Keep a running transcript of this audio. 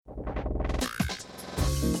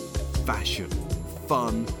fashion,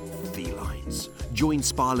 fun, felines. Join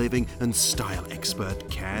spa living and style expert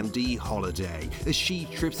Candy Holiday as she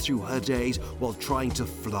trips through her days while trying to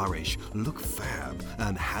flourish, look fab,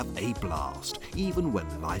 and have a blast, even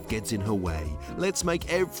when life gets in her way. Let's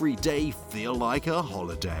make every day feel like a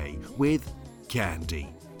holiday with Candy.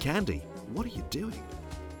 Candy, what are you doing?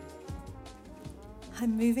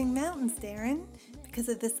 I'm moving mountains, Darren, because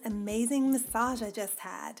of this amazing massage I just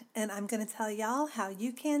had, and I'm going to tell y'all how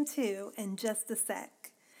you can too in just a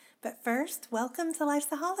sec. But first, welcome to Life's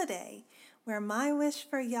a Holiday, where my wish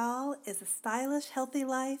for y'all is a stylish, healthy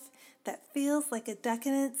life that feels like a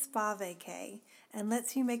decadent spa vacay and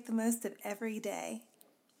lets you make the most of every day.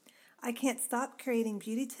 I can't stop creating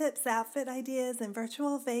beauty tips, outfit ideas, and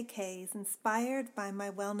virtual vacays inspired by my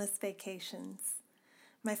wellness vacations.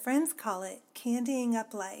 My friends call it candying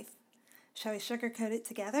up life. Shall we sugarcoat it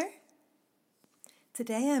together?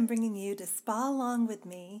 Today I'm bringing you to spa along with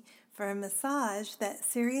me for a massage that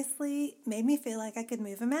seriously made me feel like I could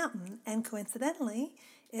move a mountain, and coincidentally,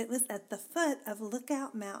 it was at the foot of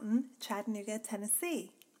Lookout Mountain, Chattanooga,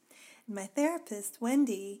 Tennessee. My therapist,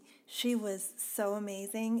 Wendy, she was so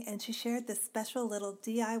amazing, and she shared this special little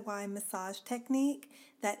DIY massage technique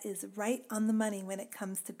that is right on the money when it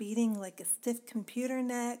comes to beating like a stiff computer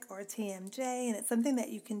neck or TMJ, and it's something that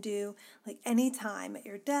you can do like anytime at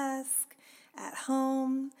your desk, at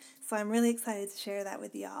home. So I'm really excited to share that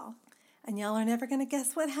with y'all. And y'all are never going to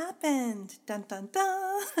guess what happened. Dun, dun,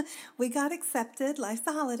 dun. We got accepted, Life's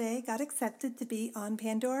a Holiday, got accepted to be on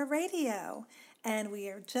Pandora Radio. And we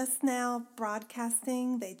are just now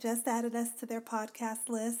broadcasting. They just added us to their podcast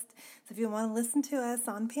list. So if you want to listen to us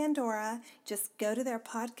on Pandora, just go to their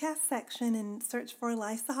podcast section and search for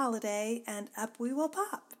Life's a Holiday, and up we will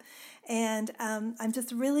pop. And I'm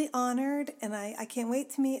just really honored, and I can't wait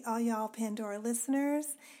to meet all y'all Pandora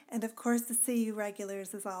listeners, and of course to see you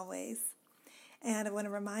regulars as always. And I want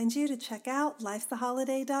to remind you to check out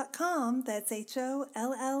lifesaholiday.com, that's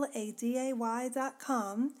HOLLADAY.com,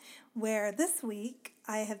 where this week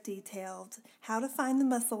I have detailed how to find the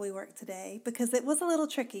muscle we worked today, because it was a little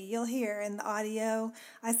tricky. You'll hear in the audio,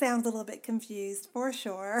 I sound a little bit confused for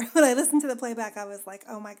sure. When I listened to the playback, I was like,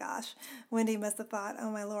 oh my gosh, Wendy must have thought, oh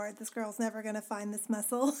my Lord, this girl's never going to find this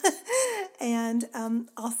muscle. And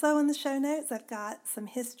also in the show notes, I've got some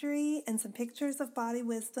history and some pictures of Body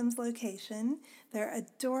Wisdom's location, their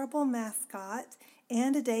adorable mascot,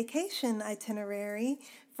 and a daycation itinerary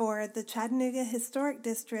for the Chattanooga Historic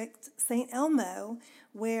District, St. Elmo,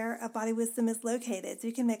 where a Body Wisdom is located. So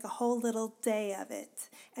you can make a whole little day of it.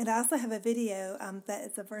 And I also have a video that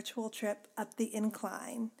is a virtual trip up the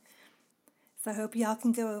incline. So I hope y'all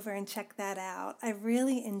can go over and check that out. I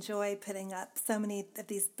really enjoy putting up so many of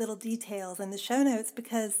these little details in the show notes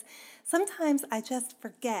because sometimes I just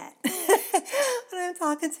forget when I'm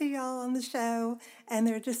talking to y'all on the show, and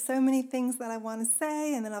there are just so many things that I want to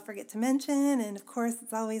say, and then I'll forget to mention. And of course,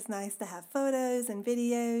 it's always nice to have photos and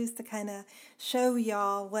videos to kind of show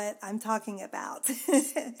y'all what I'm talking about.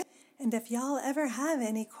 And if y'all ever have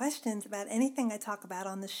any questions about anything I talk about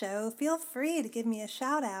on the show, feel free to give me a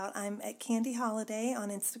shout out. I'm at Candy Holiday on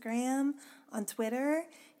Instagram, on Twitter.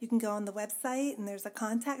 You can go on the website and there's a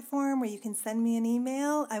contact form where you can send me an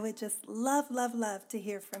email. I would just love, love, love to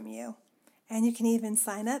hear from you. And you can even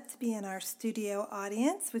sign up to be in our studio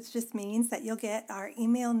audience, which just means that you'll get our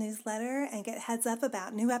email newsletter and get heads up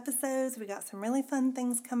about new episodes. We got some really fun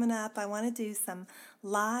things coming up. I want to do some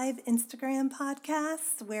live Instagram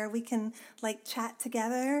podcasts where we can chat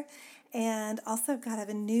together. And also got to have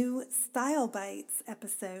a new Style Bites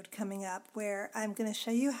episode coming up where I'm going to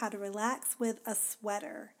show you how to relax with a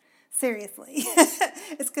sweater. Seriously.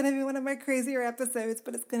 It's going to be one of my crazier episodes,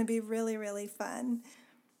 but it's going to be really, really fun.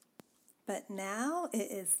 But now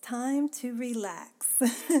it is time to relax.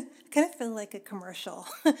 I kind of feel like a commercial.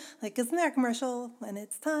 Isn't there a commercial when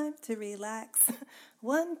it's time to relax?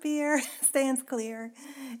 One beer stands clear.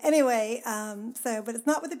 Anyway, but it's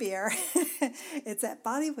not with a beer. It's at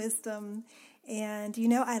Body Wisdom. And,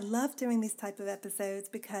 I love doing these type of episodes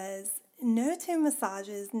because no two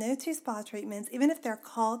massages, no two spa treatments, even if they're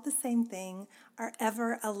called the same thing, are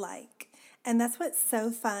ever alike. And that's what's so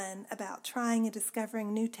fun about trying and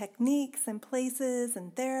discovering new techniques and places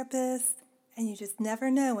and therapists. And you just never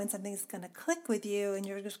know when something's going to click with you and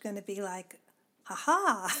you're just going to be like,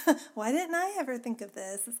 aha, why didn't I ever think of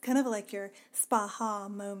this? It's kind of like your spa-ha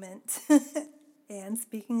moment. And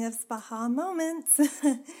speaking of spa-ha moments,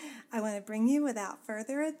 I want to bring you, without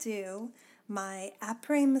further ado, my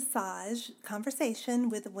après massage conversation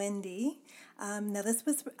with Wendy. Now, this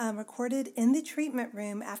was recorded in the treatment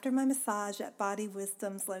room after my massage at Body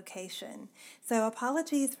Wisdom's location. So,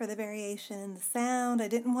 apologies for the variation in the sound. I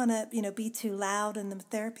didn't want to, be too loud in the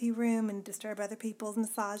therapy room and disturb other people's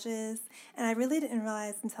massages. And I really didn't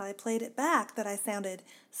realize until I played it back that I sounded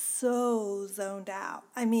so zoned out.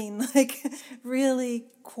 I mean, like really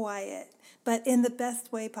quiet, but in the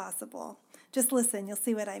best way possible. Just listen, you'll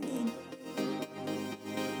see what I mean.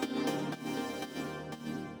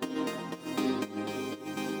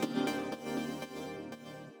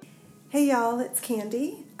 Hey y'all, it's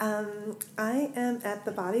Candy. I am at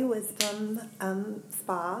the Body Wisdom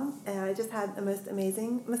Spa, and I just had the most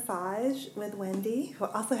amazing massage with Wendy, who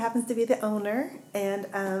also happens to be the owner, and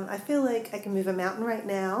I feel like I can move a mountain right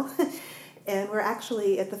now. And we're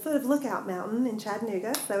actually at the foot of Lookout Mountain in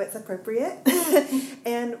Chattanooga, so it's appropriate.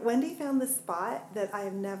 And Wendy found this spot that I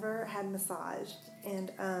have never had massaged,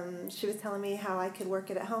 and she was telling me how I could work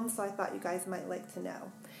it at home, so I thought you guys might like to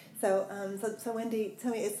know. So Wendy,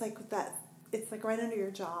 tell me, it's like that. It's like right under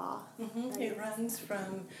your jaw. Mm-hmm. Right? It runs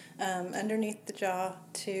from underneath the jaw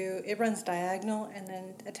it runs diagonal and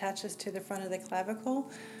then attaches to the front of the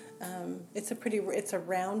clavicle. It's a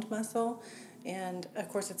round muscle, and of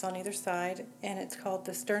course it's on either side, and it's called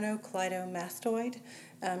the sternocleidomastoid,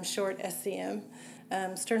 short SCM.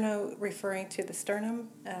 Sterno referring to the sternum,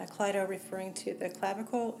 cleido referring to the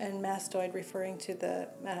clavicle, and mastoid referring to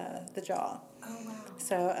the jaw. Oh, wow.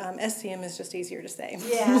 So SCM is just easier to say.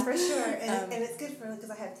 Yeah, for sure. And it's good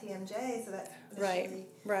because I have TMJ, so that's right,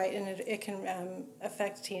 and it can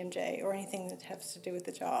affect TMJ or anything that has to do with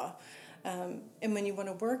the jaw. And when you want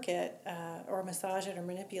to work it or massage it or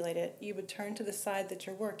manipulate it, you would turn to the side that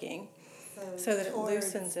you're working so that it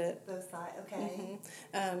loosens it. Those sides, okay.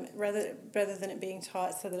 Mm-hmm. Rather than it being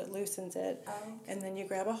taut, so that it loosens it. Oh, okay. And then you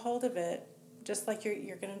grab a hold of it, just like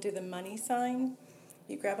you're going to do the money sign.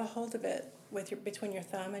 You grab a hold of it between your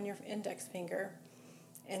thumb and your index finger,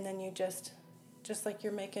 and then you just like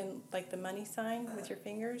you're making like the money sign with your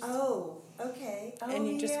fingers. Oh, okay. Oh, and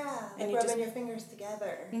you just, yeah. and like rubbing your fingers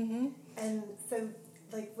together. Mm-hmm. And so,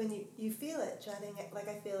 like when you feel it jutting, like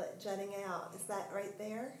I feel it jutting out. Is that right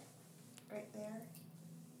there? Right there?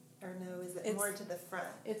 Or no? Is it more to the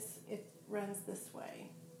front? It runs this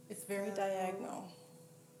way. It's very diagonal.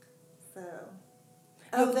 So.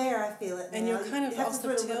 Oh, there, I feel it now. And you'll kind of also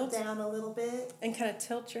sort of tilt look down a little bit. And kind of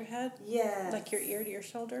tilt your head. Yes. Like your ear to your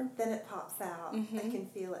shoulder. Then it pops out. Mm-hmm. I can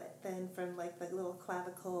feel it then from like the little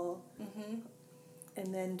clavicle. Mm-hmm.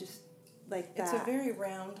 And then just like that. It's a very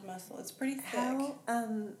round muscle. It's pretty thick.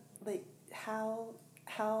 How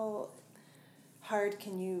hard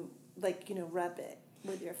can you rub it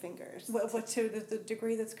with your fingers? Well, to the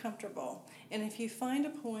degree that's comfortable. And if you find a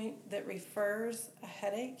point that refers a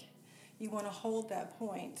headache, you want to hold that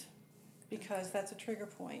point because that's a trigger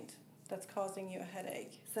point that's causing you a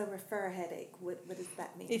headache. So refer a headache, what does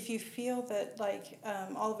that mean? If you feel that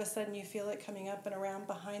all of a sudden you feel it coming up and around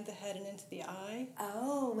behind the head and into the eye.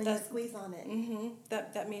 Oh, when you squeeze on it. Mm-hmm.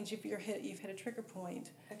 That means you've hit a trigger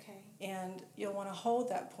point. Okay. And you'll want to hold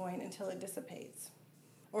that point until it dissipates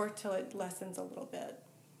or till it lessens a little bit.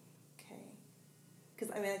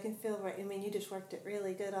 Because, I can feel you just worked it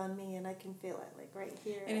really good on me, and I can feel it, like, right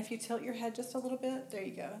here. And if you tilt your head just a little bit, there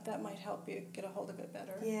you go. That might help you get a hold of it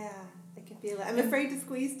better. Yeah, I can feel it. I'm afraid to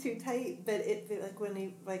squeeze too tight, but when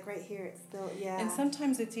you, right here, it's still, yeah. And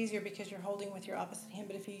sometimes it's easier because you're holding with your opposite hand,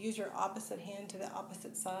 but if you use your opposite hand to the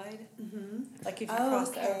opposite side, mm-hmm. like if you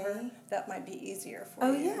cross over, that might be easier for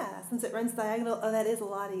you. Oh, yeah, since it runs diagonal, that is a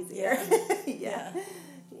lot easier. Yeah.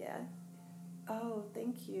 Yeah. Oh,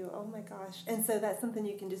 thank you. Oh my gosh. And so that's something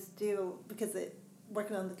you can just do because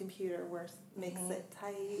working on the computer makes it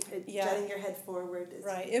tight. Jutting your head forward.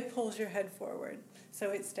 Right. It pulls your head forward.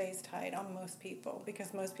 So it stays tight on most people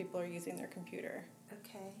because most people are using their computer.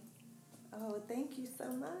 Okay. Oh, thank you so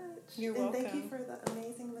much. You're welcome. And thank you for the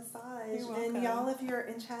amazing massage. You're welcome. And y'all, if you're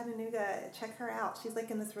in Chattanooga, check her out. She's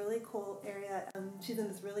in this really cool area. She's in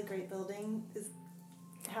this really great building.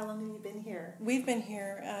 How long have you been here? We've been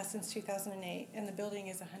here since 2008, and the building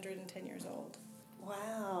is 110 years old.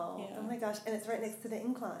 Wow. Yeah. Oh my gosh. And it's right next to the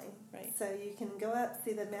incline. Right. So you can go up,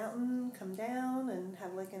 see the mountain, come down, and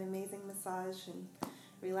have an amazing massage and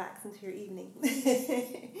relax into your evening.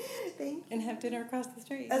 Thank you. And have dinner across the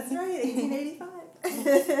street. That's right, 1885.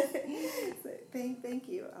 So, thank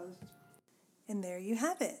you. And there you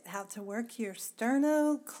have it, how to work your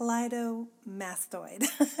sternocleidomastoid.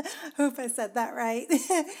 Hope I said that right.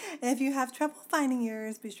 And if you have trouble finding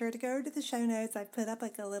yours, be sure to go to the show notes. I put up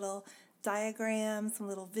a little diagrams, some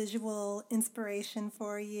little visual inspiration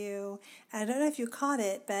for you. And I don't know if you caught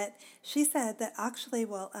it, but she said that actually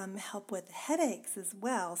will help with headaches as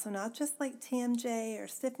well. So not just like TMJ or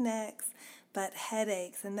stiff necks, but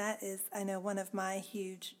headaches. And that is, I know, one of my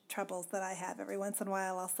huge troubles that I have. Every once in a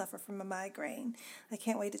while I'll suffer from a migraine. I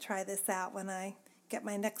can't wait to try this out when I get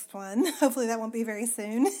my next one. Hopefully that won't be very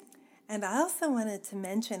soon. And I also wanted to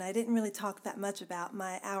mention, I didn't really talk that much about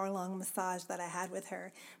my hour-long massage that I had with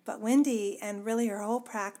her, but Wendy and really her whole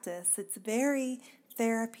practice, it's very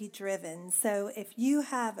therapy-driven. So if you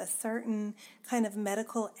have a certain kind of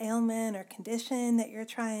medical ailment or condition that you're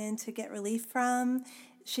trying to get relief from,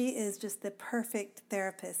 she is just the perfect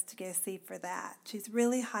therapist to go see for that. She's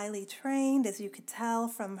really highly trained, as you could tell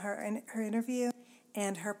from her interview.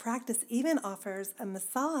 And her practice even offers a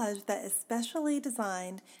massage that is specially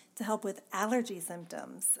designed to help with allergy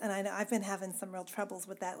symptoms. And I know I've been having some real troubles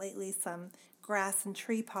with that lately, some grass and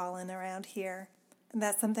tree pollen around here. And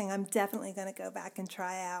that's something I'm definitely going to go back and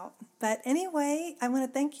try out. But anyway, I want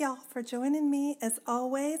to thank y'all for joining me. As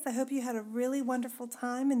always, I hope you had a really wonderful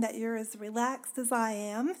time and that you're as relaxed as I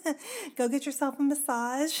am. Go get yourself a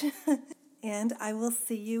massage. And I will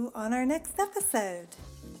see you on our next episode.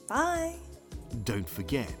 Bye. Don't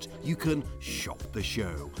forget, you can shop the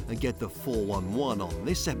show and get the 411 on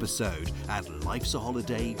this episode at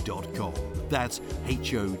lifesaholiday.com. That's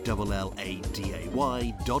HOLLADAY.com.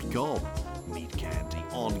 Meet Candy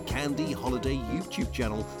on Candy Holiday YouTube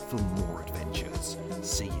channel for more adventures.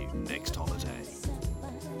 See you next holiday.